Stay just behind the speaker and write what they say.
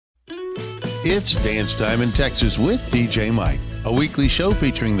It's Dance Time in Texas with DJ Mike, a weekly show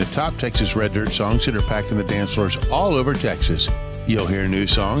featuring the top Texas Red Dirt songs that are packing the dance floors all over Texas. You'll hear new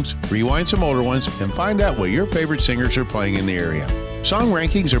songs, rewind some older ones, and find out what your favorite singers are playing in the area. Song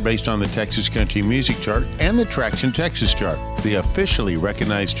rankings are based on the Texas Country Music Chart and the Traction Texas Chart, the officially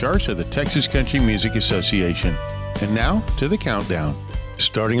recognized charts of the Texas Country Music Association. And now to the countdown.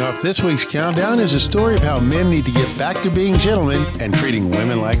 Starting off this week's countdown is a story of how men need to get back to being gentlemen and treating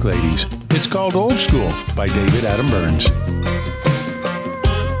women like ladies. It's called Old School by David Adam Burns.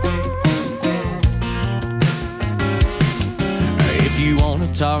 If you want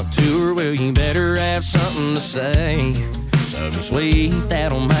to talk to her, well, you better have something to say. Something sweet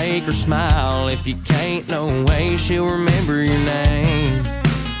that'll make her smile. If you can't, no way she'll remember your name.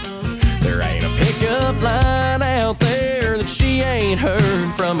 There ain't a pickup line out there that she ain't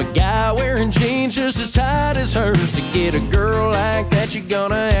heard from a guy wearing jeans just as tight as hers. To get a girl like that, you're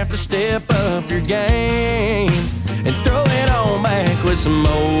gonna have to step up your game and throw it on back with some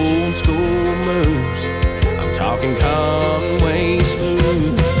old school moves. I'm talking Conway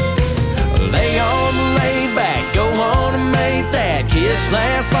smooth. Lay on the laid back, go on and make that kiss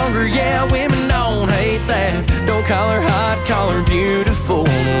last longer. Yeah, women don't hate that. Don't call her hot, call her beautiful.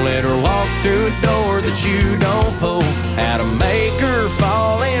 Don't let her walk through a door that you don't pull. How to make her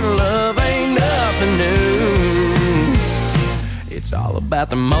fall in love ain't nothing new. It's all about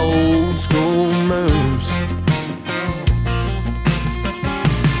them old school moves.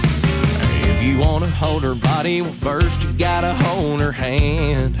 If you wanna hold her body, well, first you gotta hold her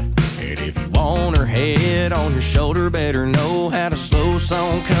hand. And if you want her head on your shoulder, better know how to slow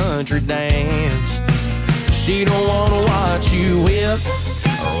song country dance. She don't wanna watch you whip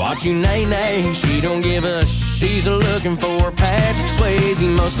or watch you nay-nay. She don't give a she's looking for Patrick Swayze.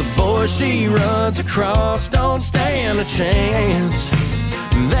 Most of the boys she runs across don't stand a chance.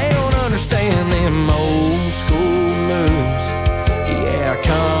 They don't understand them old school moves. Yeah,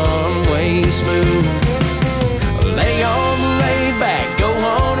 Conway smooth. Lay on the laid back, go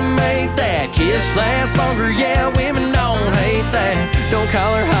on and make that kiss last longer. Yeah, women don't hate that. Don't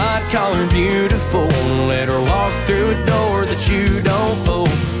call her hot, call her beautiful. Don't let her walk through a door that you don't pull.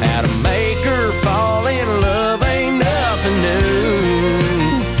 How to make her fall in love ain't nothing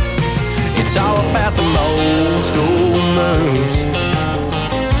new. It's all about the old school moves.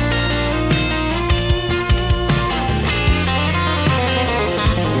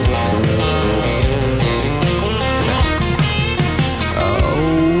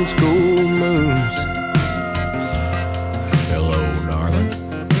 Old school moves. Hello, darling.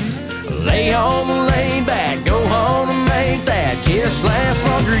 Lay on the laid back, go home and make that kiss last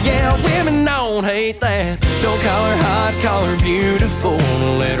longer. Yeah, women don't hate that. Don't call her hot, call her beautiful.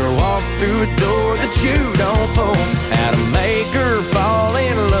 Don't let her walk through a door that you don't pull. How to make her fall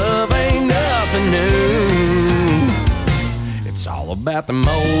in love ain't nothing new. It's all about them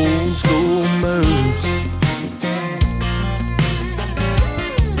old school moves.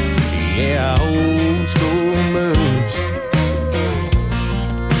 Yeah, old school moves.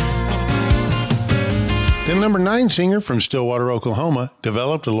 The number 9 singer from Stillwater, Oklahoma,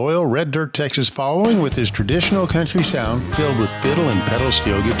 developed a loyal Red Dirt Texas following with his traditional country sound filled with fiddle and pedal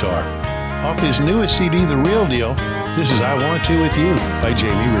steel guitar. Off his newest CD, The Real Deal, this is I Want To With You by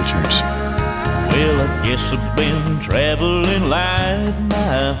Jamie Richards. Well, I guess I've been traveling light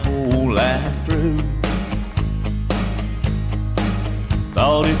my whole life through.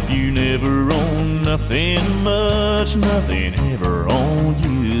 Thought if you never own nothing much, nothing ever owned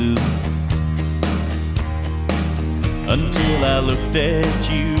you. Until I looked at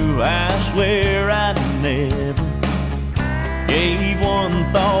you, I swear I never gave one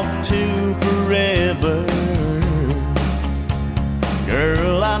thought to forever.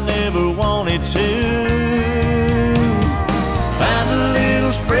 Girl, I never wanted to find a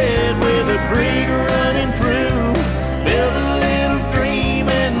little spread with a creek running through, build a little dream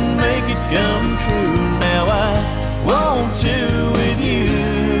and make it come true. Now I want to with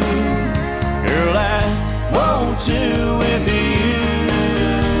you, girl, I want to with you.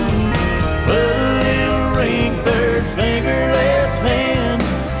 Put a little ring, third finger, left hand.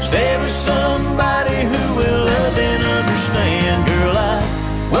 Stay with somebody who will love and understand. Girl, I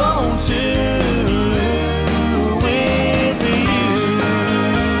want to with you.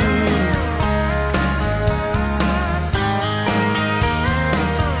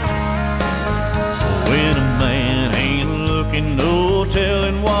 When a man ain't looking, no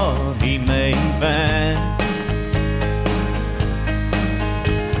telling what he may find.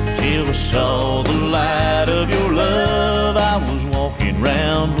 Till I saw the light of your love, I was walking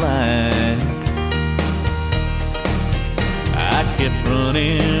round blind. I kept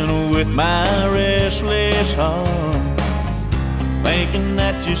running away with my restless heart, thinking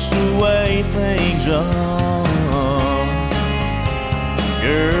that's just the way things are.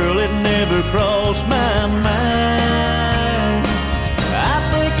 Girl, it never crossed my mind. I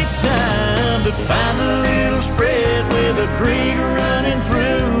think it's time to find a little spread with a creek running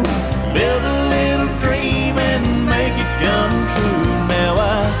through, build a little dream and make it come true. Now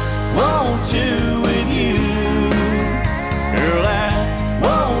I want to with you, girl, I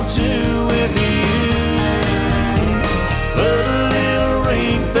want to with you. Put a little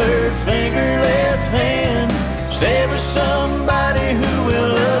ring, third finger, left hand, stay with somebody who will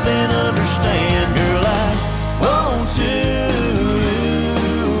love and understand. Girl, I want to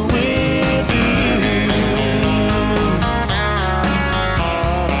with you.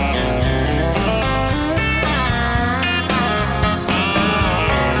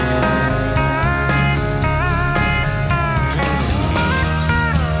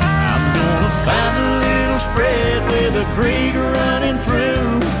 I'm gonna find a little spread with a creek running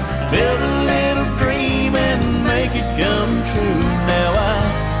through, build a little dream and make it come true. Now I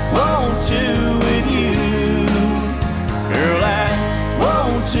want to with you, girl, I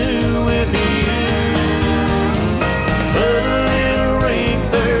want to with you. Put a little ring,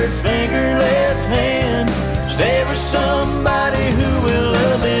 third finger, left hand, stay with somebody who will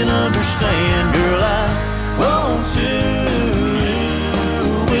love and understand. Girl, I want to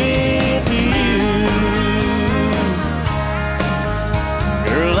with you,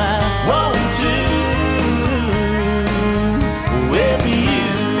 girl, I want to with you.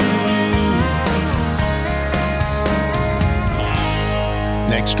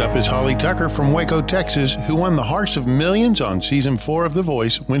 Next up is Holly Tucker from Waco, Texas, who won the hearts of millions on season 4 of The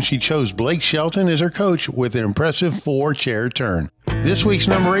Voice when she chose Blake Shelton as her coach with an impressive 4-chair turn. This week's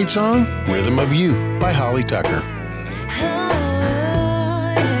number 8 song, Rhythm of You by Holly Tucker.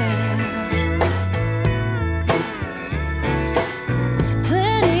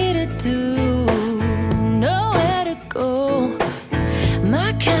 Plenty to do, nowhere to go.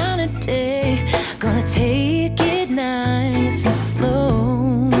 My kind of day, gonna take it nice and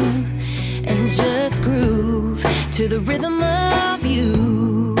slow and just groove to the rhythm of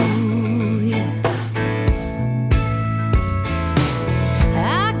you. Yeah.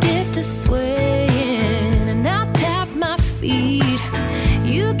 I get to swaying and I'll tap my feet.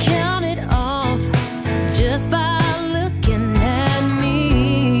 You count it off just by looking at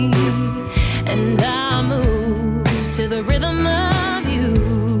me, and I move to the rhythm of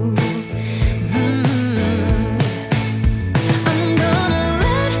you. I'm gonna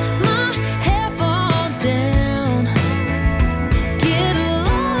let my hair fall down, get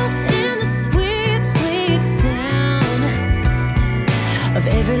lost in the sweet, sweet sound of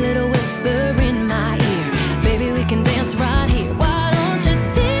every little whisper in my ear. Baby, we can dance right here. Why don't you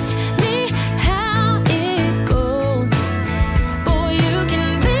teach me how it goes? Boy, you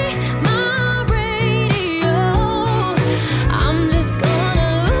can be my radio. I'm just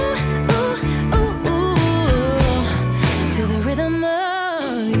gonna ooh, ooh, ooh, ooh, to the rhythm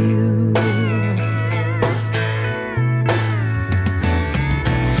of you.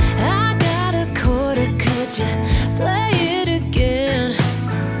 I got a quarter, could you play it again?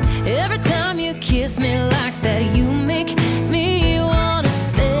 Every time you kiss me like that, you make me wanna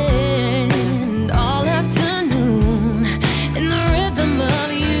spend all afternoon in the rhythm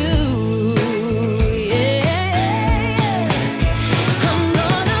of you. Yeah. I'm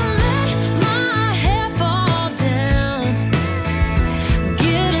gonna let my hair fall down,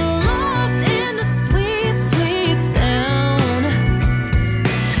 get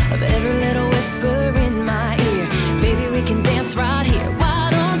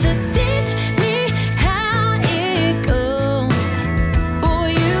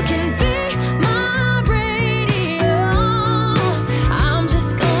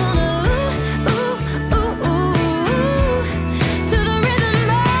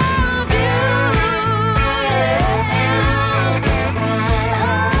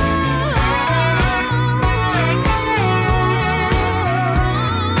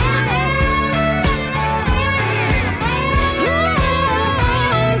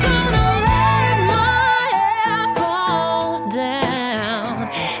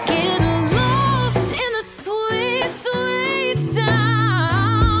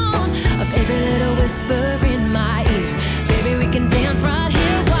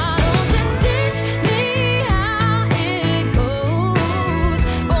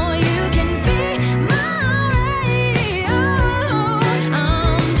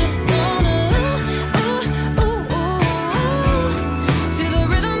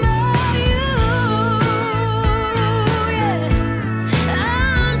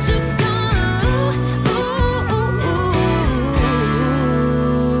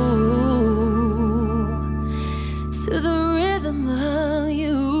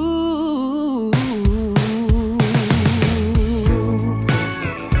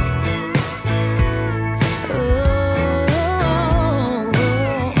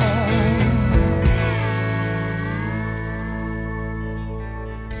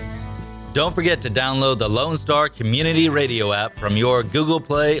Don't forget to download the Lone Star Community Radio app from your Google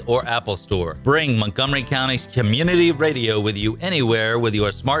Play or Apple Store. Bring Montgomery County's community radio with you anywhere with your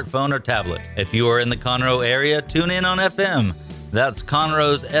smartphone or tablet. If you are in the Conroe area, tune in on FM. That's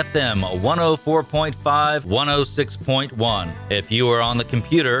Conroe's FM 104.5, 106.1. If you are on the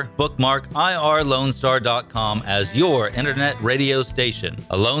computer, bookmark irlonestar.com as your internet radio station.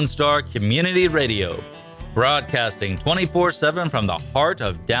 A Lone Star Community Radio, broadcasting 24/7 from the heart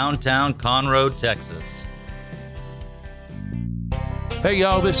of downtown Conroe, Texas. Hey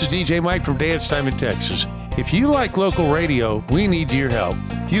y'all, this is DJ Mike from Dance Time in Texas. If you like local radio, we need your help.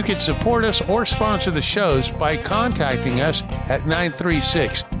 You can support us or sponsor the shows by contacting us at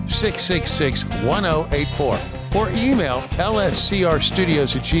 936-666-1084 or email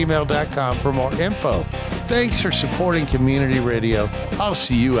lscrstudios@gmail.com for more info. Thanks for supporting community radio. I'll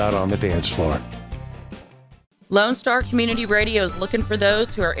see you out on the dance floor. Lone Star Community Radio is looking for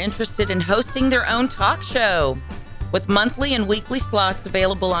those who are interested in hosting their own talk show. With monthly and weekly slots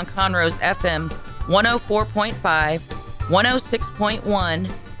available on Conroe's FM 104.5, 106.1,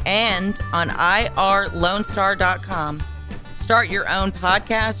 and on irlonestar.com. Start your own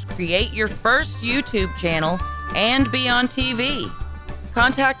podcast, create your first YouTube channel, and be on TV.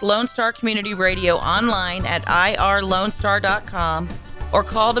 Contact Lone Star Community Radio online at irlonestar.com or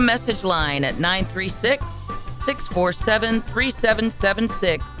call the message line at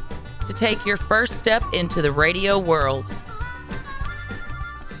 936-647-3776 to take your first step into the radio world.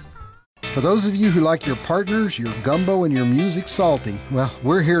 For those of you who like your partners, your gumbo, and your music salty, well,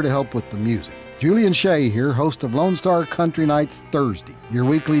 we're here to help with the music. Julian Shea here, host of Lone Star Country Nights Thursday, your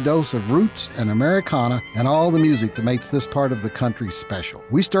weekly dose of roots and Americana and all the music that makes this part of the country special.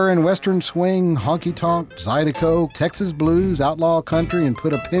 We stir in Western swing, honky-tonk, Zydeco, Texas blues, outlaw country, and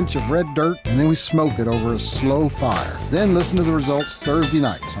put a pinch of red dirt, and then we smoke it over a slow fire. Then listen to the results Thursday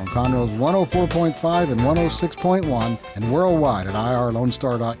nights on Conroe's 104.5 and 106.1 and worldwide at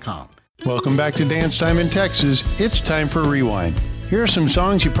irlonestar.com. Welcome back to Dance Time in Texas. It's time for Rewind. Here are some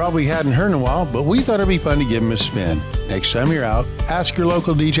songs you probably hadn't heard in a while, but we thought it'd be fun to give them a spin. Next time you're out, ask your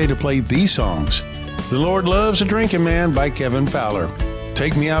local DJ to play these songs. The Lord Loves a Drinking Man by Kevin Fowler.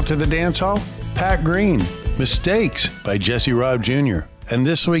 Take Me Out to the Dance Hall, Pat Green. Mistakes by Jesse Robb Jr. And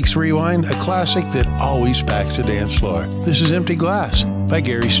this week's Rewind, a classic that always packs the dance floor. This is Empty Glass by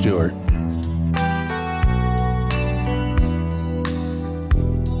Gary Stewart.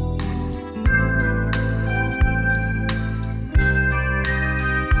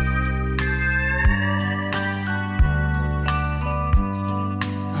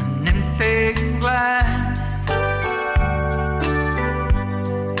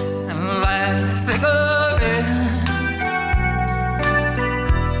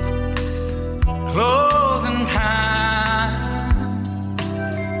 Closing time,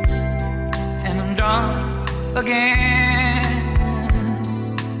 and I'm done again.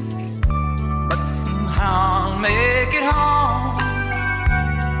 But somehow I'll make it home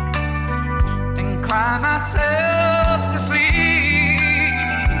and cry myself to sleep.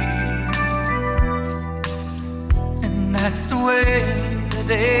 And that's the way the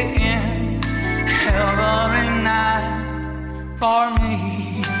day ends every night for me.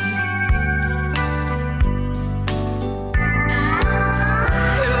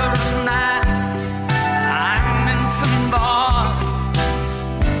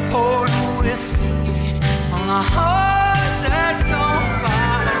 On a heart that's on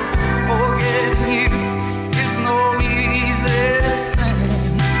fire, forgetting you is no easy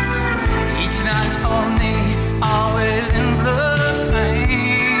thing. Each night for me always ends the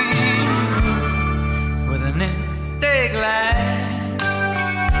same, with an empty glass,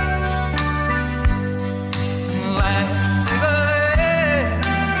 last cigarette,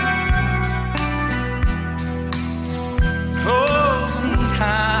 closing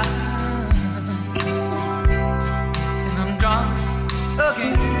time.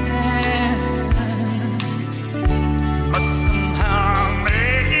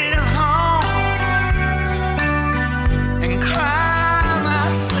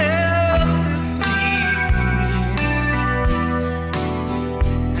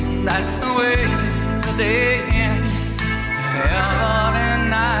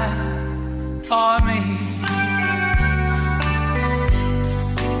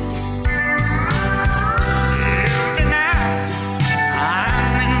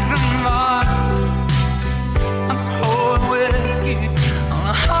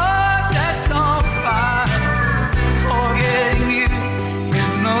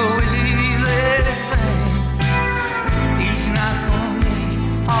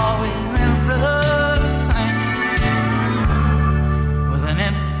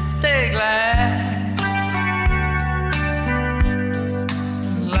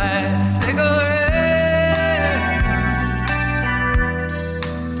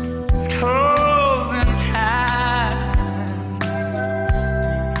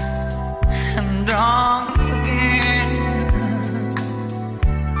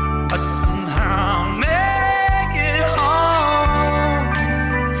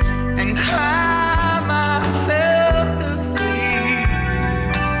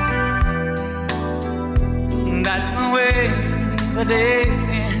 day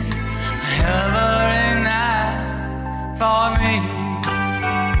ends every night for me.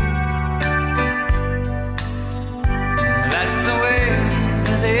 That's the way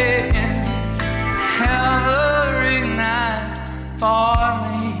that it ends every night for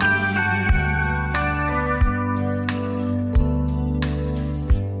me.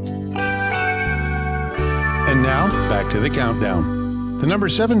 And now, back to the countdown. The number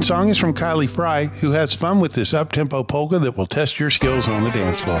 7 song is from Kylie Frey, who has fun with this up-tempo polka that will test your skills on the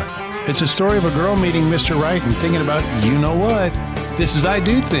dance floor. It's a story of a girl meeting Mr. Right and thinking about you-know-what. This is I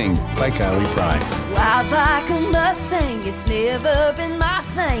Do Thing by Kylie Frey. Wild like a Mustang, it's never been my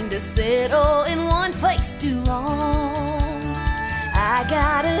thing to settle in one place too long. I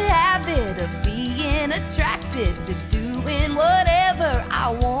got a habit of being attracted to doing whatever I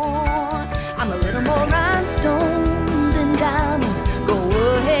want. I'm a little more rhinestone than diamond. Go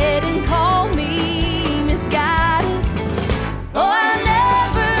ahead and call me misguided. Oh, I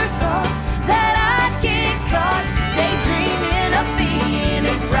never thought that I'd get caught daydreaming of being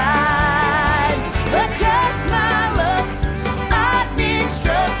a bride. But just my luck, I've been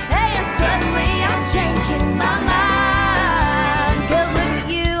struck, and suddenly I'm changing my mind. 'Cause looking at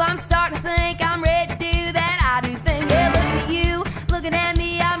you, I'm starting to think I'm ready to do that I do thing. Yeah, looking at you, looking at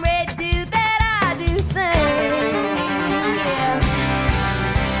me, I'm ready to do that I do thing. Yeah.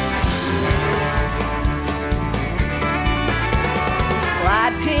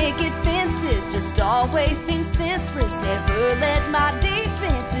 Wide picket fences just always seem senseless. Never let my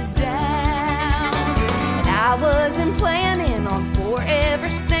defenses down. And I wasn't planning on forever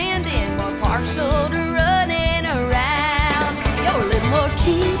standing, more partial to running around. You're a little more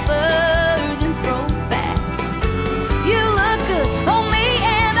keeper than throwback. You look good on me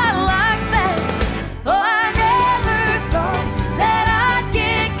and I like that. Oh, I never thought that I'd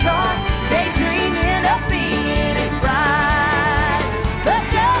get caught daydreaming of being a bride. But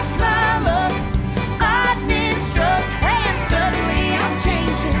just my luck, I'd been struck, and suddenly I'm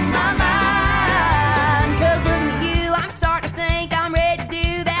changing my mind. 'Cause looking at you, I'm starting to think I'm ready to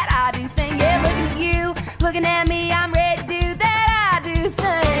do that I do thing. Yeah, looking at you, looking at me, I'm ready to do that I do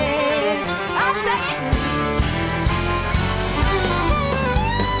thing. I'll take it.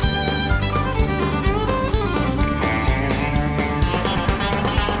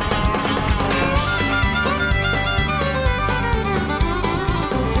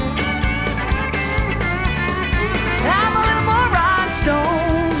 I'm a little more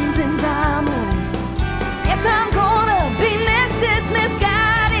rhinestone than diamond. Yes, I'm gonna be Mrs.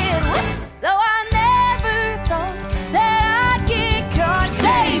 Misguided. Whoops! Though I never thought that I'd get caught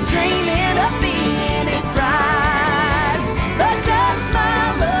daydreaming of being a bride. But just my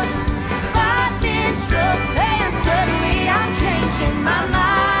luck, I've been struck, and suddenly I'm changing my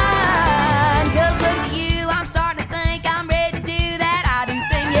mind. 'Cause looking at you, I'm starting to think I'm ready to do that I do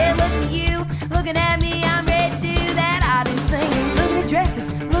thing. Yeah, looking at you, looking at me, I'm ready to do that I do thing. Looking at dresses,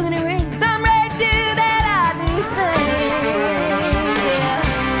 looking at rings, I'm ready to do that I do thing. Yeah.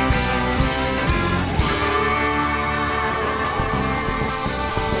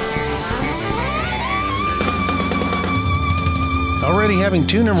 Already having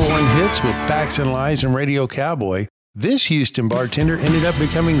 2 number 1 hits with Facts and Lies and Radio Cowboy, this Houston bartender ended up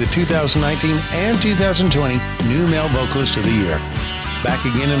becoming the 2019 and 2020 New Male Vocalist of the Year. Back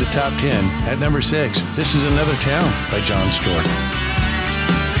again in the top 10 at number 6. This is Another Town by John Stewart.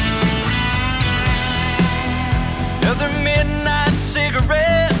 Another midnight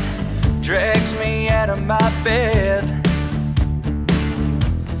cigarette drags me out of my bed.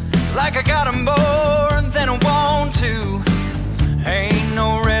 Like I got more than I want to. Ain't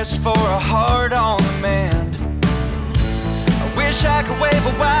no rest for a heart on the mend. I wish I could wave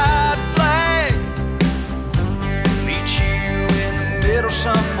a white flag, meet you in the middle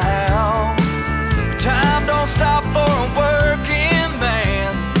somehow. But time don't stop for a working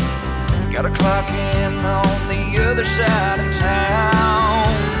man. Got a clock in on the other side of town.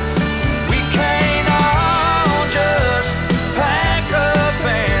 We can't all just pack up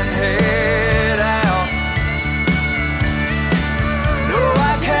and head out. No,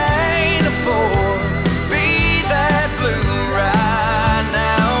 I can't afford to be that blue right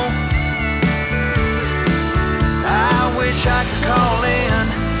now. I wish I could call in,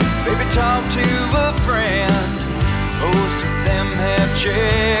 maybe talk to a friend. Most of them have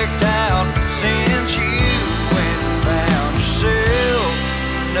checked out since you went and found yourself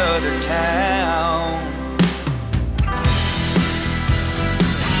another town.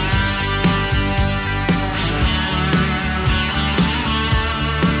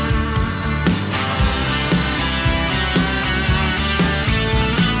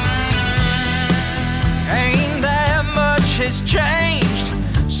 Ain't that much has changed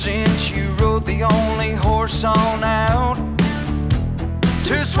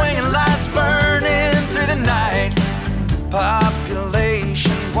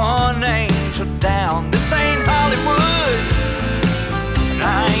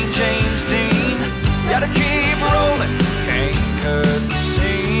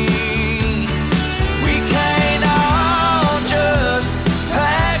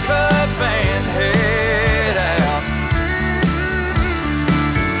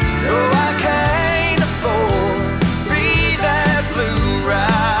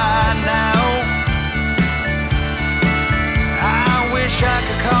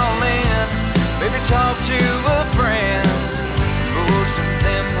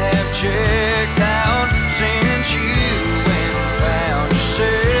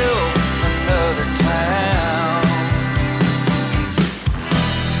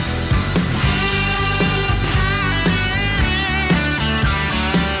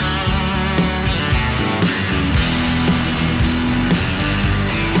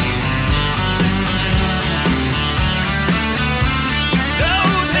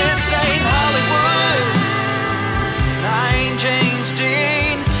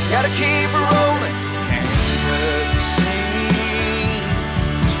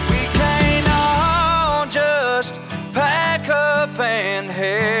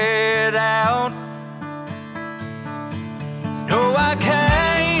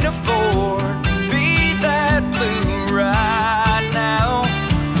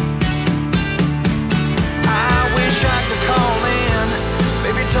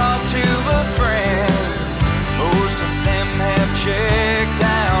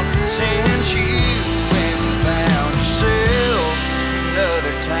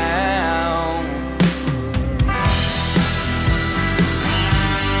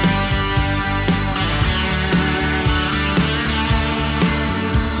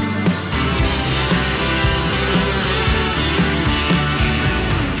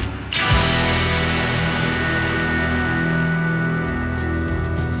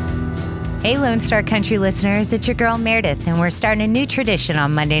Hey, Lone Star Country listeners, it's your girl Meredith, and we're starting a new tradition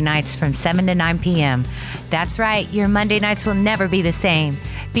on Monday nights from 7 to 9 p.m. That's right, your Monday nights will never be the same.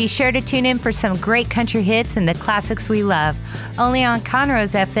 Be sure to tune in for some great country hits and the classics we love, only on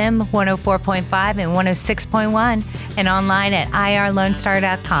Conroe's FM 104.5 and 106.1, and online at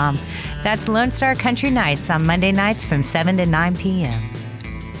irlonestar.com. That's Lone Star Country Nights on Monday nights from 7 to 9 p.m.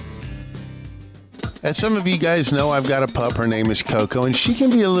 As some of you guys know, I've got a pup. Her name is Coco, and she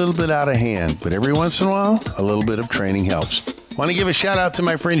can be a little bit out of hand, but every once in a while, a little bit of training helps. Want to give a shout out to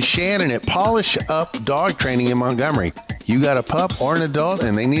my friend Shannon at Polish Up Dog Training in Montgomery. You got a pup or an adult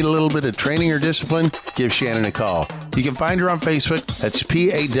and they need a little bit of training or discipline, give Shannon a call. You can find her on Facebook. That's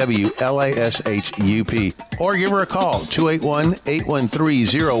PAWLASHUP. Or give her a call,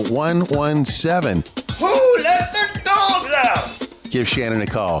 281-813-0117. Who let the dogs out? Give Shannon a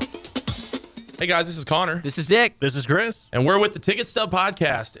call. Hey guys, this is Connor. This is Dick. This is Chris. And we're with the Ticket Stub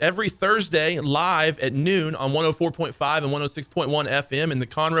Podcast every Thursday live at noon on 104.5 and 106.1 FM in the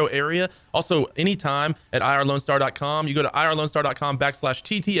Conroe area. Also, anytime at irlonestar.com. You go to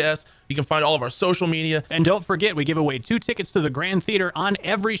irlonestar.com/TTS. You can find all of our social media. And don't forget, we give away 2 tickets to the Grand Theater on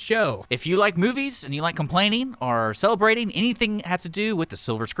every show. If you like movies and you like complaining or celebrating anything that has to do with the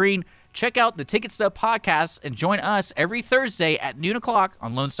silver screen, check out the Ticket Stub Podcast and join us every Thursday at noon o'clock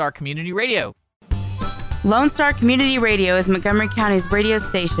on Lone Star Community Radio. Lone Star Community Radio is Montgomery County's radio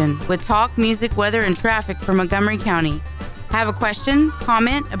station with talk, music, weather, and traffic for Montgomery County. Have a question,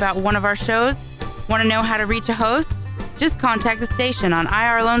 comment about one of our shows? Want to know how to reach a host? Just contact the station on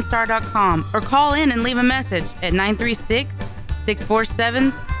irlonestar.com or call in and leave a message at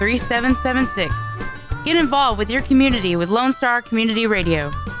 936-647-3776. Get involved with your community with Lone Star Community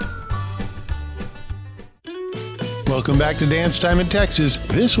Radio. Welcome back to Dance Time in Texas.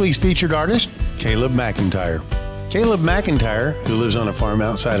 This week's featured artist, Caleb McIntyre. Caleb McIntyre, who lives on a farm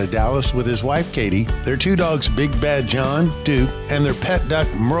outside of Dallas with his wife, Katie, their 2 dogs, Big Bad John, Duke, and their pet duck,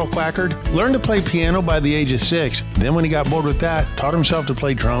 Merle Quackard, learned to play piano by the age of 6. Then when he got bored with that, taught himself to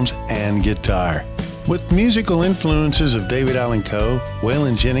play drums and guitar. With musical influences of David Allan Coe,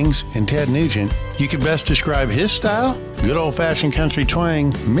 Waylon Jennings, and Ted Nugent, you could best describe his style, good old-fashioned country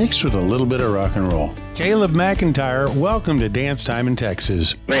twang mixed with a little bit of rock and roll. Caleb McIntyre, welcome to Dance Time in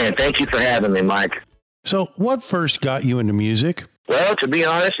Texas. Man, thank you for having me, Mike. So what first got you into music? Well, to be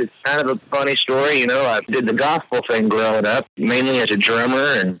honest, it's kind of a funny story. You know, I did the gospel thing growing up, mainly as a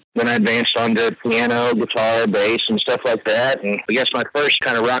drummer, and then I advanced onto piano, guitar, bass, and stuff like that. And I guess my first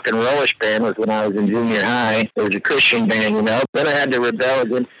kind of rock and rollish band was when I was in junior high. It was a Christian band, you know. Then I had to rebel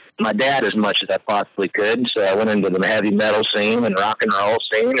against my dad as much as I possibly could, so I went into the heavy metal scene and rock and roll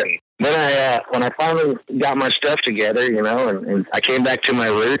scene, and then when I finally got my stuff together, you know, and I came back to my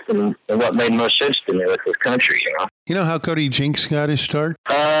roots and what made most sense to me was country, you know. You know how Cody Jinks got his start?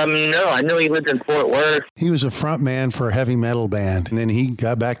 No, I knew he lived in Fort Worth. He was a front man for a heavy metal band, and then he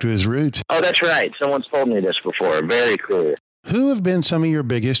got back to his roots. Oh, that's right. Someone's told me this before. Very clear. Who have been some of your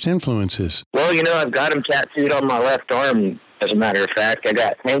biggest influences? Well, you know, I've got them tattooed on my left arm, as a matter of fact. I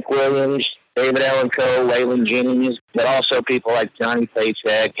got Hank Williams, David Allan Coe, Waylon Jennings, but also people like Johnny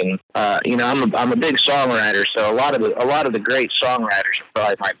Paycheck, and you know, I'm a big songwriter, so a lot of the great songwriters are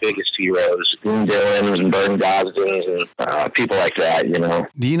probably my biggest heroes, Boone Dillons and Burton Gosdins and people like that. You know.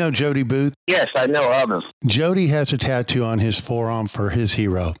 Do you know Jody Booth? Yes, I know of him. Jody has a tattoo on his forearm for his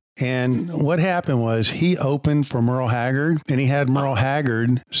hero. And what happened was he opened for Merle Haggard, and he had Merle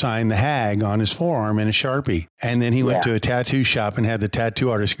Haggard sign the Hag on his forearm in a Sharpie. And then he went to a tattoo shop and had the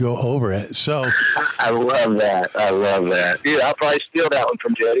tattoo artist go over it. So I love that. Dude, I'll probably steal that one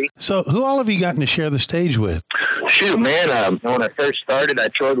from Jody. So who all have you gotten to share the stage with? Shoot, man, when I first started, I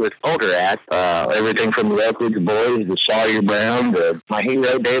toured with older acts, everything from the Oak Ridge Boys to Sawyer Brown to my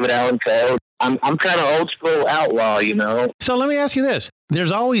hero, David Allan Coe. I'm kind of old school outlaw, you know. So let me ask you this. There's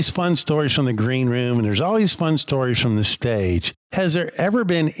always fun stories from the green room, and there's always fun stories from the stage. Has there ever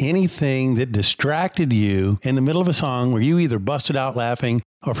been anything that distracted you in the middle of a song where you either busted out laughing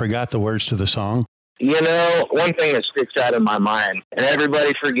or forgot the words to the song? You know, one thing that sticks out in my mind, and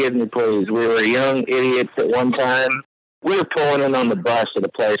everybody forgive me, please. We were young idiots at one time. We were pulling in on the bus at a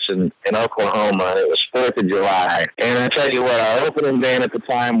place in Oklahoma. It was 4th of July. And I tell you what, our opening band at the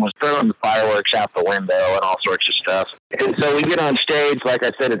time was throwing the fireworks out the window and all sorts of stuff. And so we get on stage, like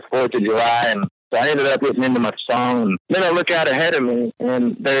I said, it's 4th of July, and so I ended up getting into my song. And then I look out ahead of me,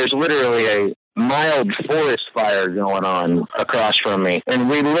 and there's literally a mild forest fire going on across from me. And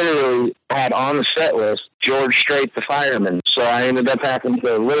we literally had on the set list George Strait the Fireman. So I ended up having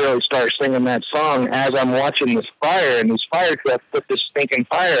to literally start singing that song as I'm watching this fire, and these fire trucks put this stinking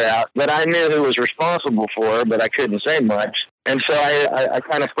fire out that I knew who was responsible for, but I couldn't say much. And so I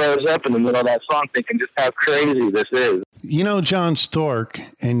kind of froze up in the middle of that song thinking just how crazy this is. You know, John Stork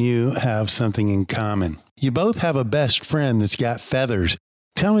and you have something in common. You both have a best friend that's got feathers.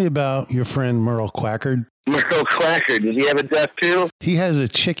 Tell me about your friend Merle Quackard. Merle Quackard, does he have a death too? He has a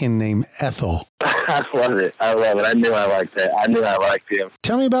chicken named Ethel. I love it. I knew I liked that. I knew I liked him.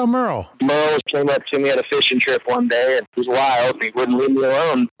 Tell me about Merle. Merle came up to me at a fishing trip one day, and he was wild, and he wouldn't leave me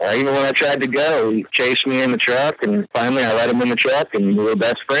alone. Even when I tried to go, he chased me in the truck, and finally I let him in the truck, and we were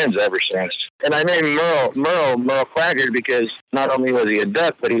best friends ever since. And I named Merle Quackard because not only was he a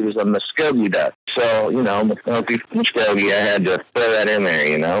duck, but he was a Muskogee duck. So, you know, Muskogee, I had to throw that in there,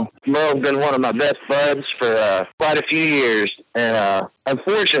 you know. Merle's been one of my best buds for quite a few years, and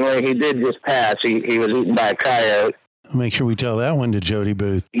unfortunately, he did just pass. He was eaten by a coyote. Make sure we tell that one to Jody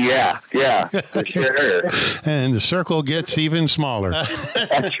Booth. Yeah, for sure. And the circle gets even smaller.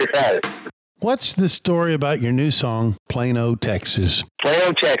 That's right. What's the story about your new song, Plano, Texas?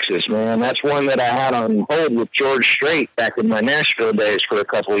 Plano, Texas, man. That's one that I had on hold with George Strait back in my Nashville days for a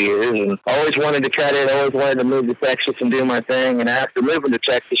couple of years. And always wanted to cut it, always wanted to move to Texas and do my thing. And after moving to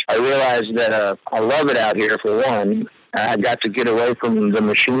Texas, I realized that I love it out here, for one. I got to get away from the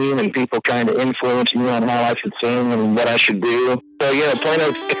machine, and people kind of influenced me on how I should sing and what I should do. So, yeah,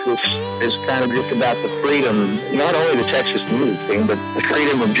 Plano, Texas is kind of just about the freedom, not only the Texas music thing, but the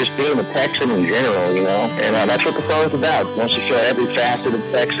freedom of just being a Texan in general, you know. And that's what the song's about. It wants to show every facet of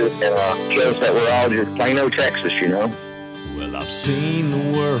Texas and shows that we're all just Plano, Texas, you know. Well, I've seen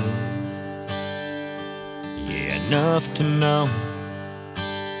the world, yeah, enough to know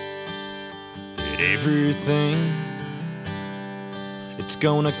that everything, it's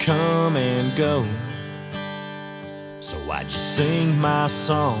gonna come and go. So I just sing my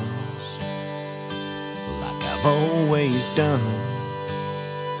songs like I've always done,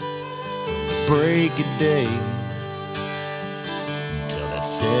 from the break of day until that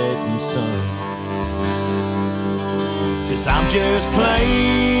setting sun. 'Cause I'm just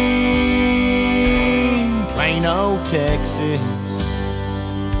plain old Texas,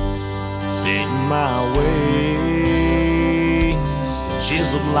 sitting my ways,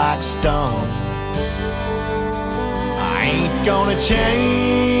 chiseled like stone. I ain't gonna change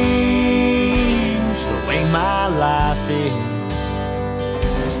the way my life is,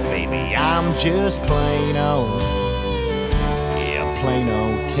 'cause baby, I'm just plain old, yeah, plain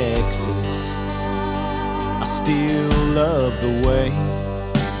old Texas. I still love the way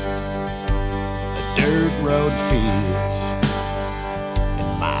the dirt road feels in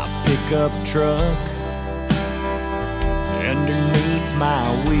my pickup truck, underneath my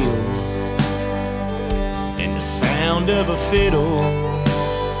wheels, and the sound of a fiddle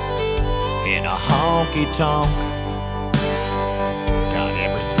in a honky-tonk. Got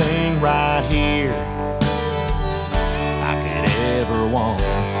everything right here I could ever want.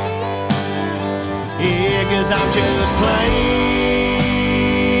 Yeah, 'cause I'm just plain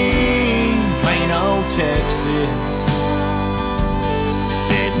old Texas,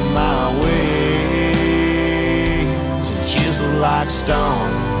 setting my ways and chiseled like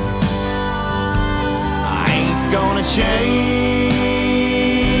stone. I ain't gonna change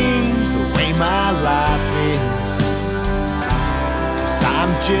the way my life is, 'cause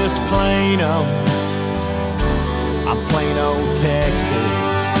I'm just plain old, I'm plain old Texas.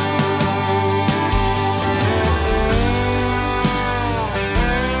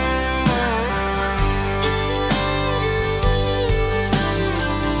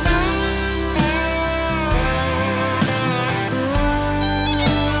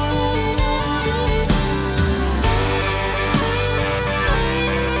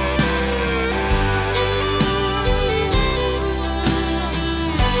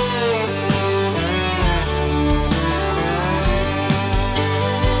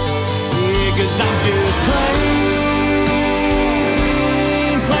 I'm just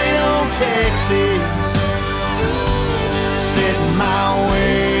plain old Texas, setting my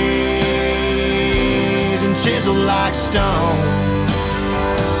ways and chiseled like stone.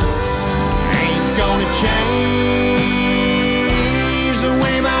 Ain't gonna change the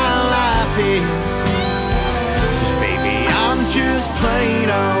way my life is, 'cause baby, I'm just plain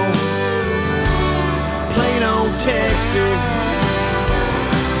old Texas.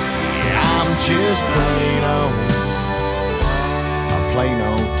 Just plain old, I'm plain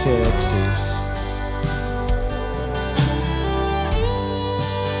old Texas.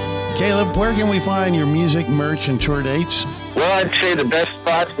 Caleb, where can we find your music, merch, and tour dates? Well, I'd say the best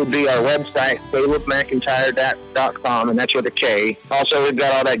spots would be our website, CalebMcIntyre.com, and that's with a K. Also, we've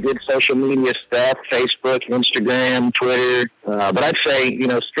got all that good social media stuff, Facebook, Instagram, Twitter. But I'd say,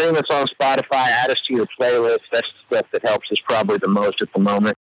 stream us on Spotify, add us to your playlist. That's the stuff that helps us probably the most at the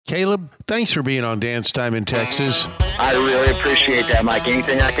moment. Caleb, thanks for being on Dance Time in Texas. I really appreciate that, Mike.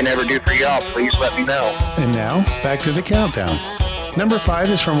 Anything I can ever do for y'all, please let me know. And now, back to the countdown. Number 5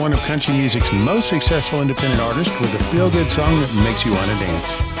 is from one of country music's most successful independent artists with a feel-good song that makes you want to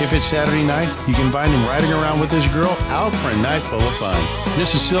dance. If it's Saturday night, you can find him riding around with his girl out for a night full of fun.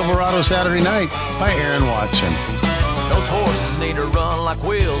 This is Silverado Saturday Night by Aaron Watson. Those horses need to run like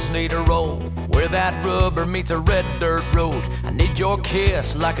wheels need to roll. Where that rubber meets a red dirt road. I need your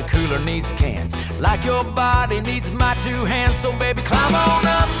kiss like a cooler needs cans. Like your body needs my 2 hands. So baby, climb on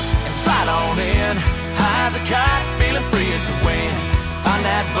up and slide on in. High as a kite, feeling free as the wind. Find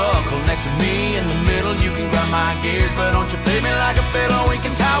that buckle next to me in the middle. You can grind my gears, but don't you play me like a fiddle. We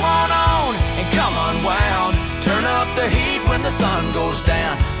can tie one on and come unwound. Turn up the heat when the sun goes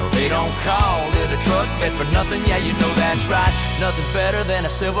down. No, they don't call it a truck bed for nothing. Yeah, you know that's right. Nothing's better than a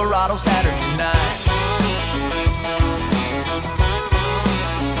Silverado Saturday night.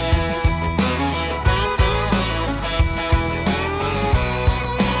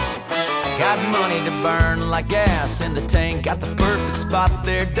 Got money to burn like gas in the tank. Got the perfect spot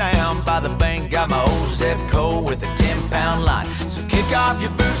there down by the bank. Got my old Zepco with a 10-pound line. So kick off your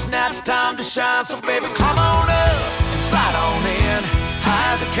boots, now it's time to shine. So baby, come on up and slide on in.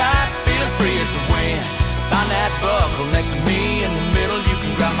 High as a kite, feeling free as the wind. Find that buckle next to me in the middle. You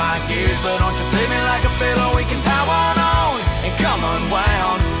can grab my gears, but don't you play me like a fiddle. We can tie one on and come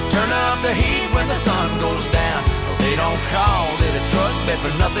unwound. Turn up the heat when the sun goes down. They don't call it a truck bed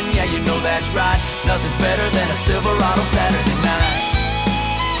for nothing, yeah, you know that's right. Nothing's better than a Silverado Saturday night.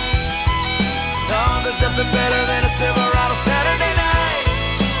 No, there's nothing better than a Silverado Saturday night.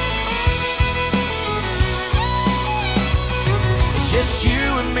 It's just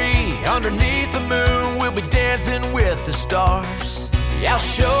you and me underneath the moon. We'll be dancing with the stars. Yeah, I'll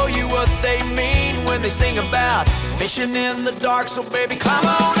show you what they mean when they sing about fishing in the dark. So baby, climb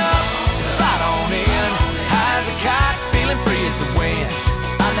on up, slide on in. High as a kite, feeling free as the wind.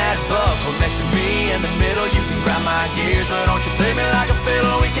 Find that buckle next to me in the middle. You can grab my gears, but don't you play me like a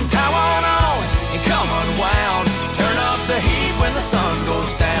fiddle. We can tie one on and come unwound. Turn up the heat when the sun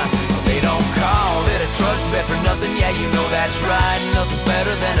goes down. They don't call it a truck bed for nothing, yeah, you know that's right. Nothing's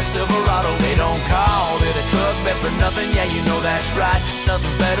better than a Silverado. They don't call it a truck bed for nothing, yeah, you know that's right.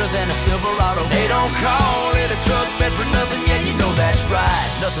 Nothing's better than a Silverado. They don't call it a truck bed for nothing, yeah, you know that's right.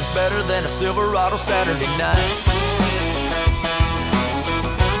 Nothing's better than a Silverado Saturday night.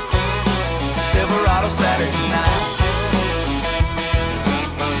 Silverado Saturday night.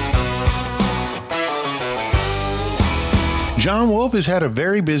 John Wolf has had a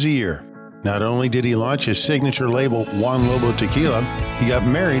very busy year. Not only did he launch his signature label, Juan Lobo Tequila, he got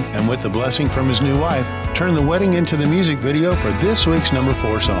married and with the blessing from his new wife, turned the wedding into the music video for this week's number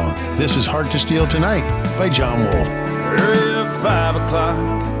 4 song. This is Heart to Steal Tonight by John Wolf. Early at 5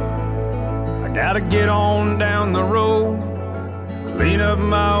 o'clock, I gotta get on down the road, clean up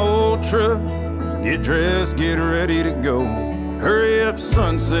my old truck, get dressed, get ready to go. Hurry up,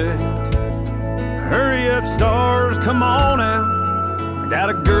 sunset, hurry up, stars, come on out. I got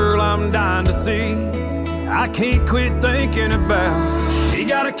a girl I'm dying to see, I can't quit thinking about. She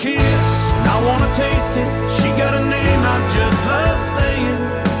got a kiss, and I wanna taste it. She got a name I just love saying,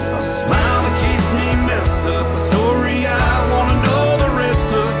 a smile that keeps me messed up, a story I wanna know the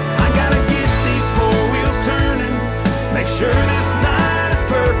rest of. I gotta get these 4 wheels turning, make sure this night is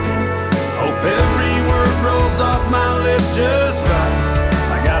perfect. Hope every word rolls off my lips just right.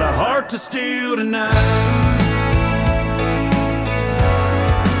 I got a heart to steal tonight.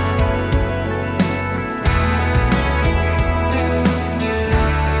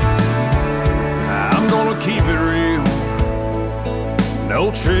 Keep it real,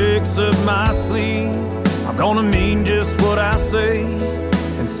 no tricks up my sleeve. I'm gonna mean just what I say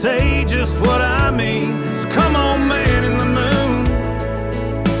and say just what I mean. So come on, man in the moon,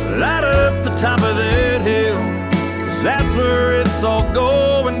 light up the top of that hill, 'cause that's where it's all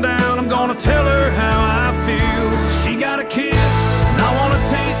going down. I'm gonna tell her how I feel. She got a kiss, and I wanna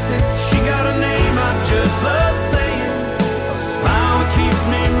taste it. She got a name I just love saying, a smile that keeps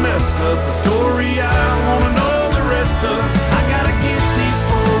me messed up, a story I wanna know the rest of. I gotta get these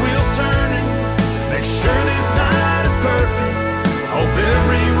 4 wheels turning, make sure this night is perfect. Hope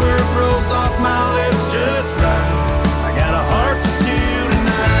every word rolls off my lips just right. I got a heart to steal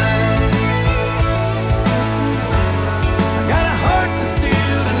tonight. I got a heart to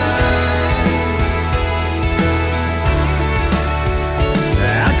steal tonight.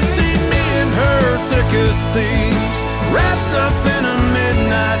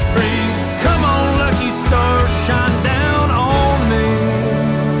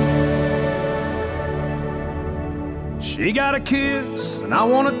 She got a kiss and I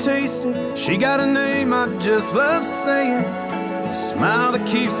wanna taste it. She got a name I just love saying. A smile that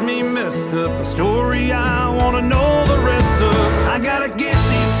keeps me messed up. A story I wanna know the rest of. I gotta get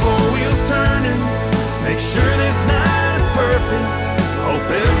these four wheels turning. Make sure this night is perfect. Hope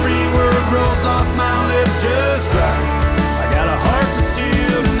every word rolls off my lips just right. I got a heart to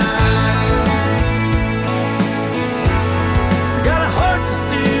steal tonight. I got a heart to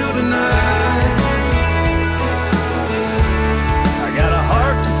steal tonight. I got a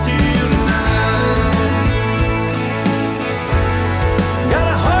heart to steal tonight. Got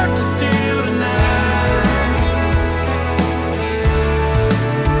a heart to steal tonight.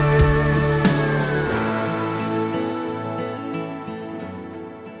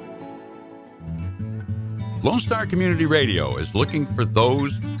 Lone Star Community Radio is looking for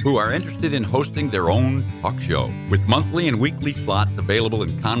those who are interested in hosting their own talk show, with monthly and weekly slots available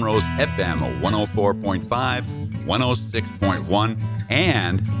in Conroe's FM 104.5, 106.1,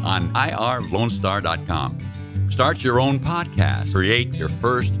 and on irlonestar.com. Start your own podcast, create your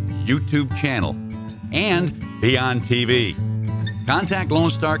first YouTube channel, and be on TV. Contact Lone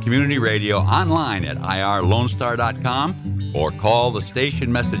Star Community Radio online at irlonestar.com or call the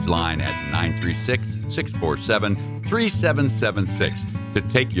station message line at 936-647-3776 to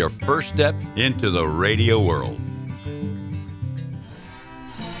take your first step into the radio world.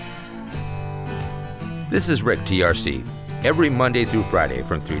 This is Rick TRC. Every Monday through Friday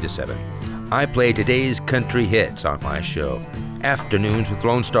from 3 to 7, I play today's country hits on my show, Afternoons with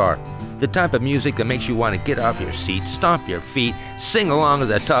Lone Star. The type of music that makes you want to get off your seat, stomp your feet, sing along at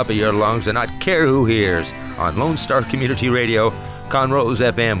the top of your lungs, and not care who hears, on Lone Star Community Radio, Conroe's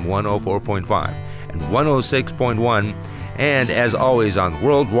FM 104.5 and 106.1, and as always on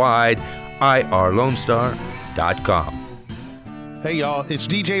worldwide, irlonestar.com. Hey y'all, it's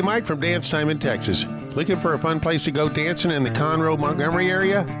DJ Mike from Dance Time in Texas. Looking for a fun place to go dancing in the Conroe, Montgomery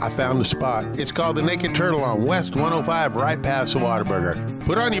area? I found the spot. It's called the Naked Turtle on West 105, right past the Whataburger.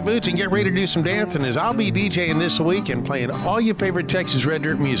 Put on your boots and get ready to do some dancing, as I'll be DJing this week and playing all your favorite Texas Red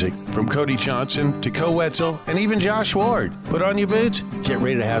Dirt music, from Cody Johnson to Co Wetzel and even Josh Ward. Put on your boots, get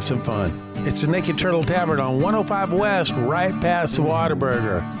ready to have some fun. It's the Naked Turtle Tavern on 105 West, right past the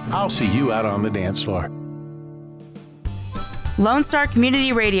Whataburger. I'll see you out on the dance floor. Lone Star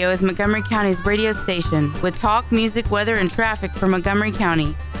Community Radio is Montgomery County's radio station with talk, music, weather, and traffic for Montgomery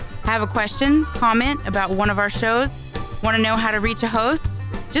County. Have a question, comment about one of our shows? Want to know how to reach a host?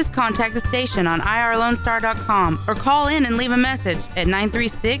 Just contact the station on irlonestar.com or call in and leave a message at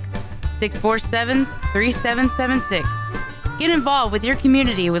 936-647-3776. Get involved with your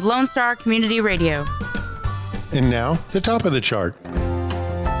community with Lone Star Community Radio. And now, the top of the chart.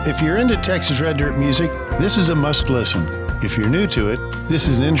 If you're into Texas Red Dirt music, this is a must listen. If you're new to it, this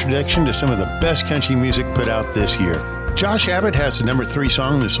is an introduction to some of the best country music put out this year. Josh Abbott has the number 3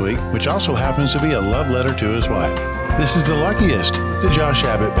 song this week, which also happens to be a love letter to his wife. This is The Luckiest, the Josh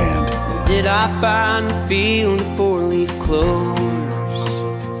Abbott Band. Did I find a field of 4-leaf clovers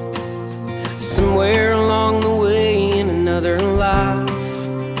somewhere along the way in another life?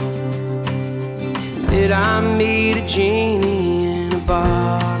 Did I meet a genie in a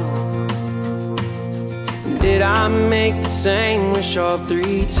bottle? Did I make the same wish all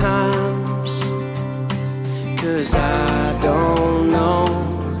 3 times? 'Cause I don't know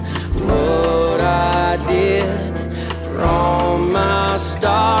what I did for all my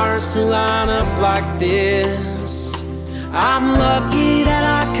stars to line up like this. I'm lucky that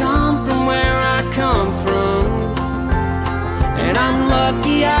I come from where I come from, and I'm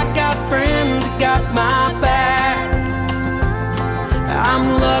lucky I got friends that got my back.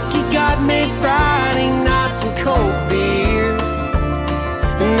 I'm lucky God made Friday nights and cold beer,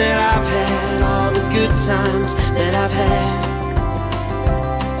 and that I've had all the good times that I've had.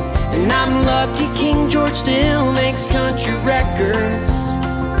 And I'm lucky King George still makes country records,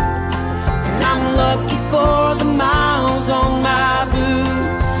 and I'm lucky for the miles on my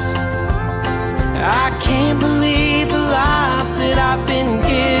boots. I can't believe the life that I've been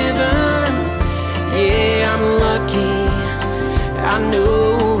given. Yeah, I'm lucky, I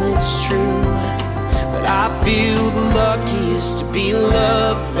know it's true, but I feel the luckiest to be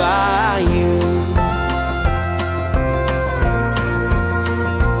loved by you.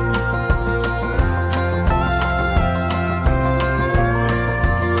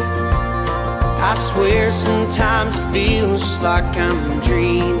 I swear sometimes it feels just like I'm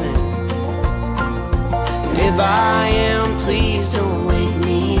dreaming, and if I am, please don't wake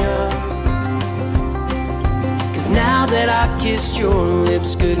me up. Now that I've kissed your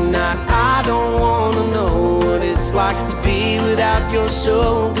lips goodnight, I don't wanna know what it's like to be without your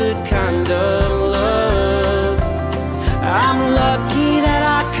so good kind of love. I'm lucky that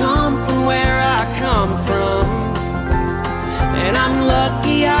I come from where I come from. And I'm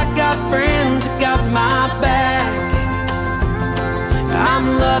lucky I got friends that got my back. I'm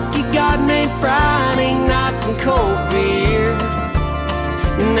lucky God made Friday nights and cold beer,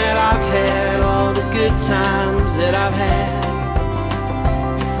 and that I've had all the good times that I've had.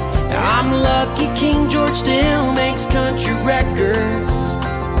 I'm lucky King George still makes country records,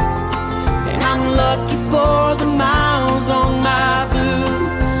 and I'm lucky for the miles on my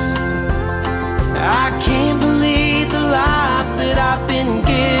boots. I can't believe the life that I've been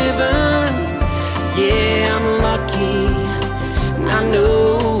given. Yeah, I'm lucky, and I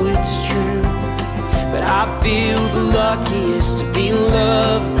know it's true, but I feel the luckiest to be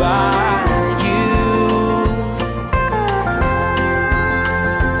loved by you.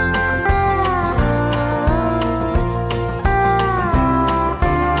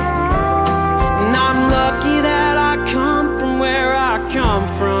 And I'm lucky that I come from where I come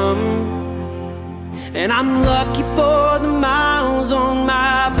from, and I'm lucky for the miles on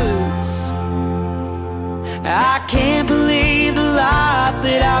my boots. I can't believe the life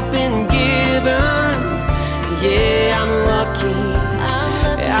that I've been given. Yeah, I'm lucky.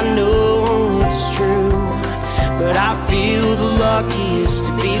 I know it's true, but I feel the luckiest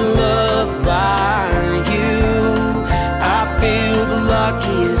to be loved by you. I feel the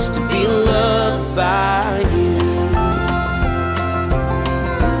luckiest to be loved by you.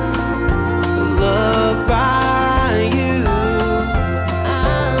 Loved by you.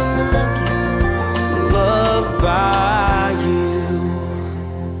 I'm lucky. Loved by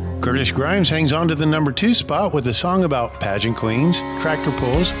you. Curtis Grimes hangs on to the number 2 spot with a song about pageant queens, tractor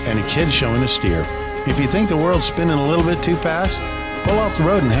pulls, and a kid showing a steer. If you think the world's spinning a little bit too fast, pull off the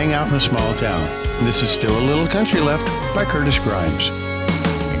road and hang out in a small town. This is Still a Little Country Left by Curtis Grimes.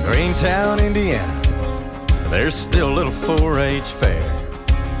 In Greentown, Indiana, there's still a little 4-H fair.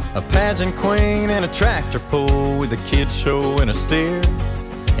 A pageant queen and a tractor pull with a kid show and a steer.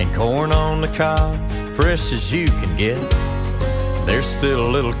 And corn on the cob, fresh as you can get. There's still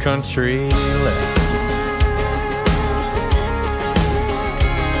a little country left.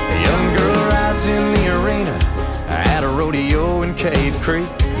 A young girl rides in the arena at a rodeo in Cave Creek.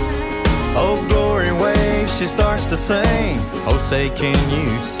 Oh, glory waves, she starts to sing. Oh, say, can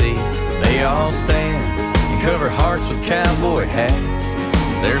you see? They all stand and cover hearts with cowboy hats.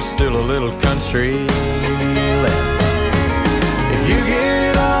 There's still a little country left. If you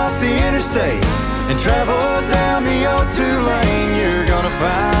get off the interstate and travel down the O2 lane, you're gonna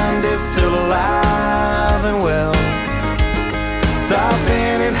find it's still alive and well. Stop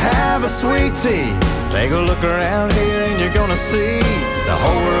in and have a sweet tea. Take a look around here and you're gonna see the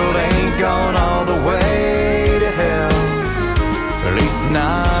whole world ain't gone all the way to hell. At least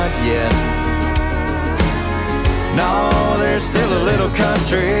not yet. No, there's still a little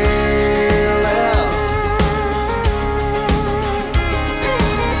country left.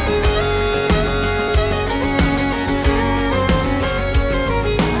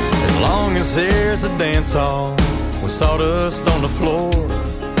 As long as there's a dance hall with sawdust on the floor,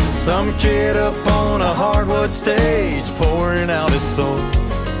 some kid up on a hardwood stage pouring out his soul,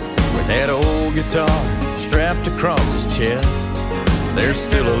 with that old guitar strapped across his chest, there's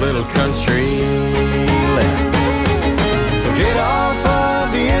still a little country left. So get off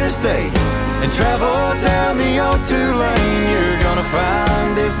of the interstate and travel down the O2 lane. You're gonna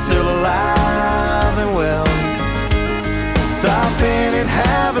find it's still alive and well. Stop in and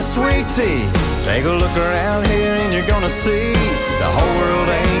have a sweet tea. Take a look around here and you're gonna see the whole world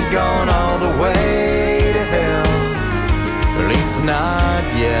ain't gone all the way to hell. At least not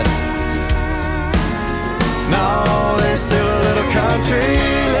yet. No, there's still a little country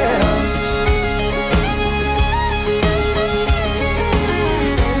left.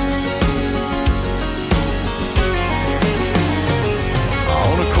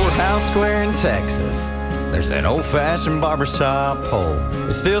 On a courthouse square in Texas, there's an old-fashioned barbershop pole.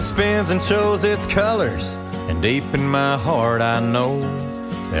 It still spins and shows its colors, and deep in my heart I know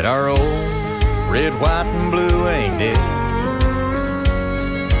that our old red, white, and blue ain't dead.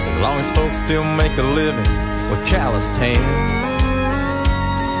 As long as folks still make a living with calloused hands.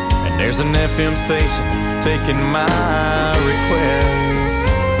 And there's an FM station taking my request.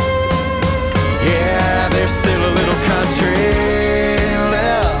 Yeah, there's still a little country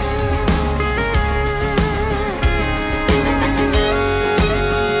left.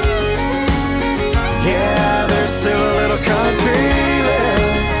 Yeah, there's still a little country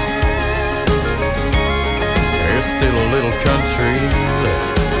left. There's still a little country left.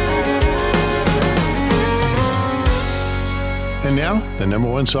 And now, the number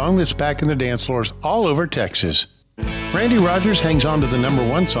 1 song that's back in the dance floors all over Texas. Randy Rogers hangs on to the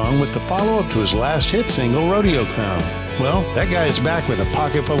 #1 song with the follow-up to his last hit single, Rodeo Clown. Well, that guy is back with a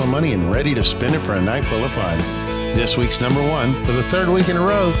pocket full of money and ready to spend it for a night full of fun. This week's #1 for the 3rd week in a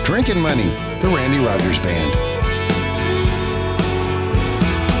row, Drinking Money, the Randy Rogers Band.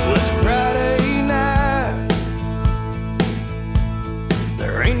 Friday night,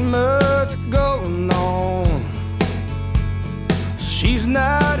 there ain't much going on. She's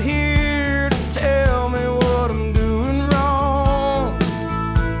not here to tell me what I'm doing wrong.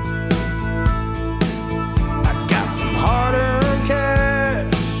 I got some hard-earned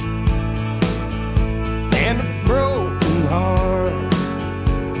cash and a broken heart.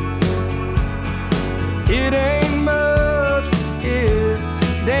 It ain't much, it's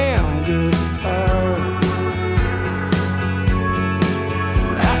a damn good start.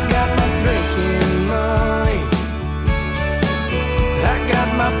 I got my drinking money, I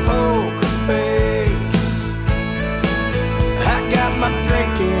got my poker face, I got my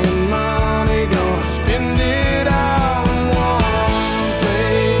drinking money, gonna spend it all in one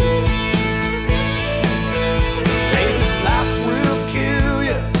place. Say this life will kill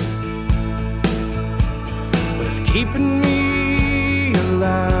you, but it's keeping me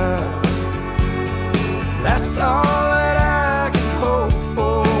alive. That's all that I can hope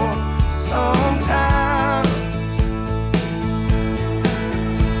for sometimes.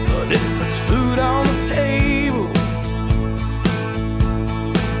 But it puts food on the table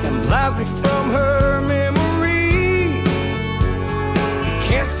and blinds me from her memory. You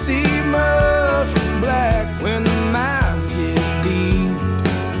can't see much with black when the minds get deep.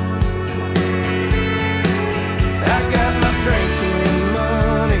 I got my drinking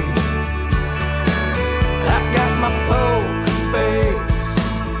money, I got my poker face,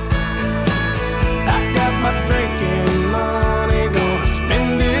 I got my drinking money, gonna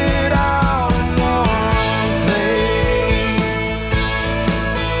spend it all in one place.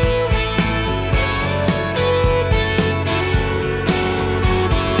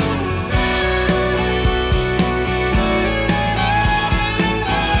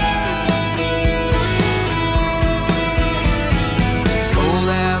 It's cold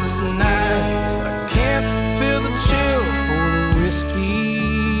out tonight, but I can't feel the chill for the whiskey.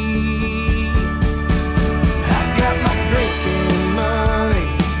 I got my drinking money,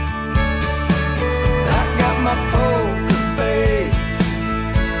 I got my poker face,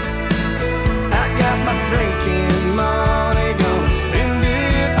 I got my drinking money, gonna spend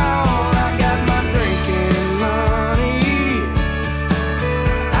it all. I got my drinking money,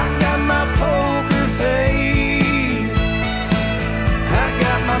 I got my poker face, I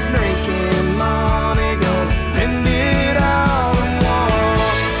got my drinking money, gonna spend it all in one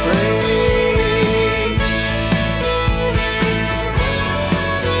place.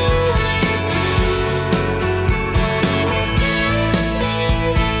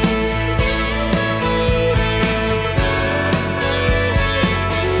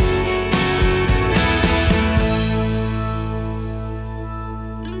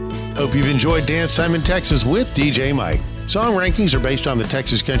 Hope you've enjoyed Dance Time in Texas with DJ Mike. Song rankings are based on the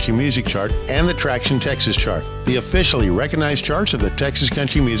Texas Country Music Chart and the Traction Texas Chart, the officially recognized charts of the Texas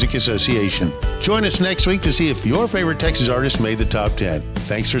Country Music Association. Join us next week to see if your favorite Texas artist made the top 10.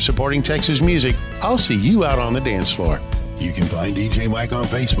 Thanks for supporting Texas music. I'll see you out on the dance floor. You can find DJ Mike on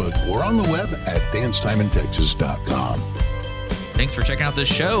Facebook or on the web at dancetimintexas.com. Thanks for checking out this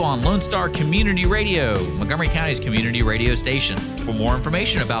show on Lone Star Community Radio, Montgomery County's community radio station. For more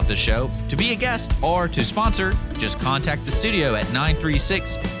information about the show, to be a guest, or to sponsor, just contact the studio at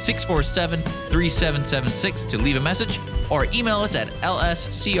 936-647-3776 to leave a message, or email us at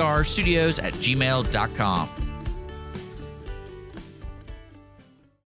lscrstudios@gmail.com.